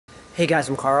Hey guys,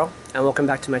 I'm Carl, and welcome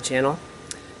back to my channel.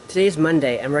 Today is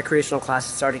Monday, and recreational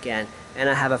classes start again, and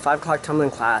I have a 5 o'clock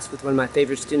tumbling class with one of my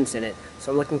favorite students in it,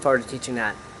 so I'm looking forward to teaching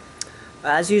that.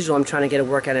 As usual, I'm trying to get a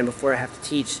workout in before I have to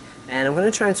teach, and I'm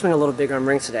going to try and swing a little bigger on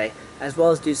rings today, as well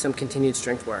as do some continued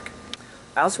strength work.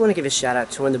 I also want to give a shout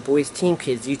out to one of the boys' team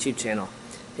kids' YouTube channel.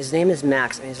 His name is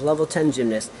Max, and he's a level 10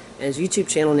 gymnast, and his YouTube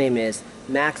channel name is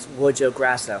Max Wojo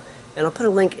Grasso, and I'll put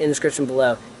a link in the description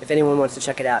below if anyone wants to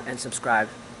check it out and subscribe.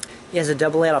 He has a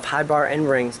double layout of high bar and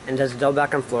rings, and does a double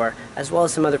back on floor, as well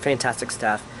as some other fantastic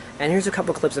stuff. And here's a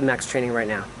couple clips of Max training right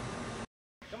now.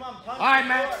 Come on, punch. All right,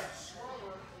 Max.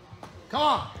 Come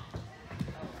on.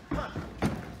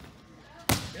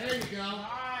 There you go.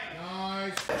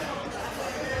 Nice.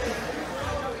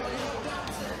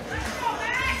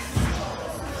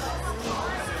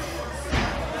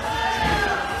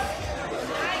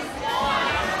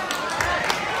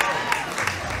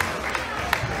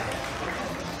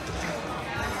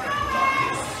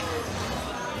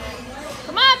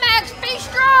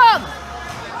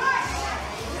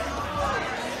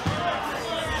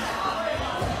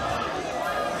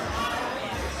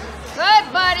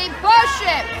 Good, buddy. Push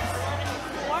it.